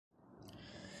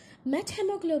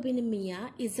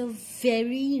Methemoglobinemia is a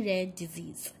very rare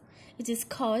disease. It is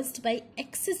caused by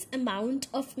excess amount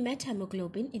of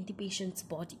methemoglobin in the patient's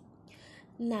body.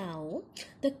 Now,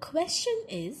 the question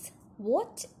is,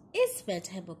 what is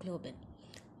methemoglobin?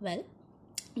 Well,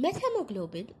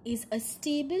 methemoglobin is a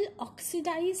stable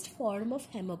oxidized form of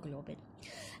hemoglobin.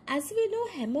 As we know,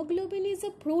 hemoglobin is a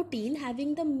protein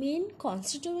having the main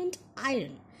constituent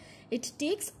iron. It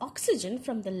takes oxygen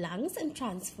from the lungs and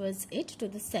transfers it to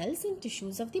the cells and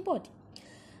tissues of the body.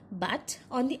 But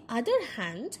on the other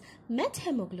hand,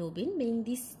 methemoglobin, being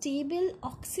the stable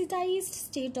oxidized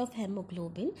state of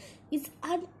hemoglobin, is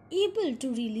unable to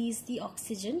release the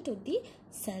oxygen to the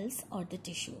cells or the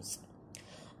tissues.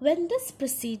 When this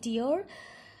procedure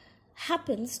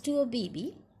happens to a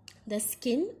baby, the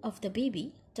skin of the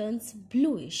baby turns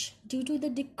bluish due to the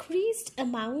decreased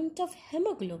amount of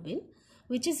hemoglobin,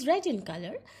 which is red in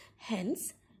color.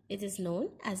 Hence, it is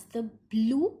known as the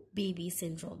blue baby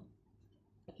syndrome.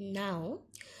 Now,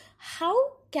 how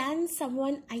can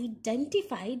someone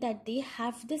identify that they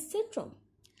have this syndrome?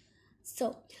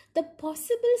 So, the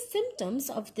possible symptoms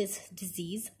of this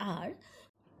disease are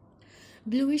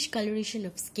bluish coloration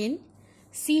of skin,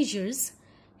 seizures,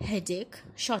 headache,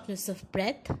 shortness of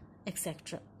breath,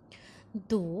 etc.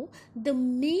 Though the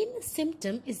main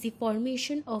symptom is the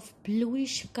formation of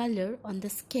bluish color on the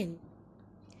skin.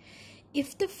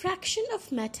 If the fraction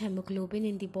of methemoglobin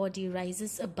in the body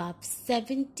rises above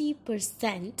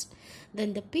 70%,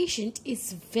 then the patient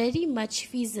is very much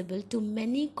feasible to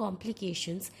many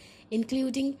complications,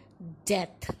 including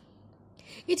death.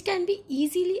 It can be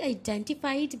easily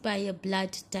identified by a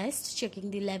blood test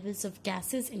checking the levels of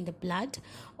gases in the blood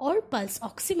or pulse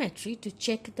oximetry to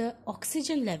check the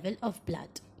oxygen level of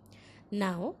blood.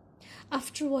 Now,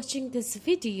 after watching this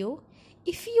video,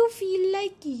 if you feel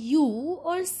like you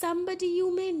or somebody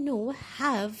you may know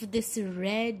have this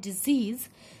rare disease,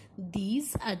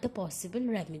 these are the possible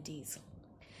remedies.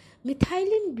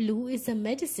 Methylene blue is a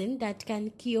medicine that can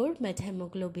cure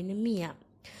methemoglobinemia.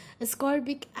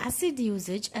 Ascorbic acid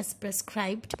usage as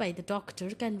prescribed by the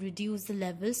doctor can reduce the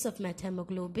levels of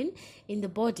methemoglobin in the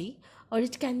body, or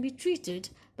it can be treated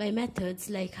by methods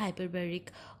like hyperbaric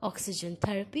oxygen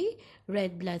therapy,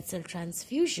 red blood cell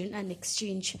transfusion, and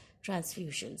exchange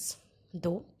transfusions.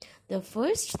 Though, the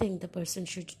first thing the person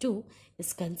should do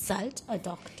is consult a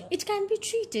doctor. It can be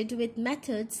treated with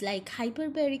methods like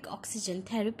hyperbaric oxygen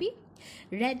therapy,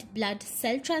 red blood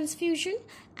cell transfusion,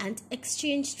 and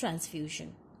exchange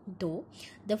transfusion. Though,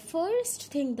 the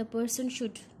first thing the person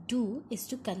should do is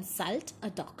to consult a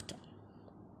doctor.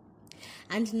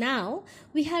 And now,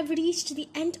 we have reached the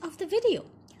end of the video.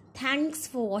 Thanks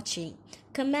for watching.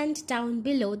 Comment down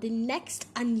below the next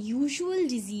unusual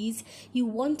disease you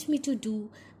want me to do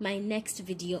my next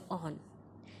video on.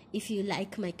 If you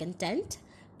like my content,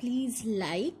 please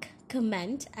like,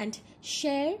 comment and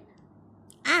share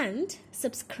and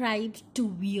subscribe to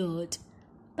Weird.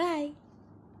 Bye.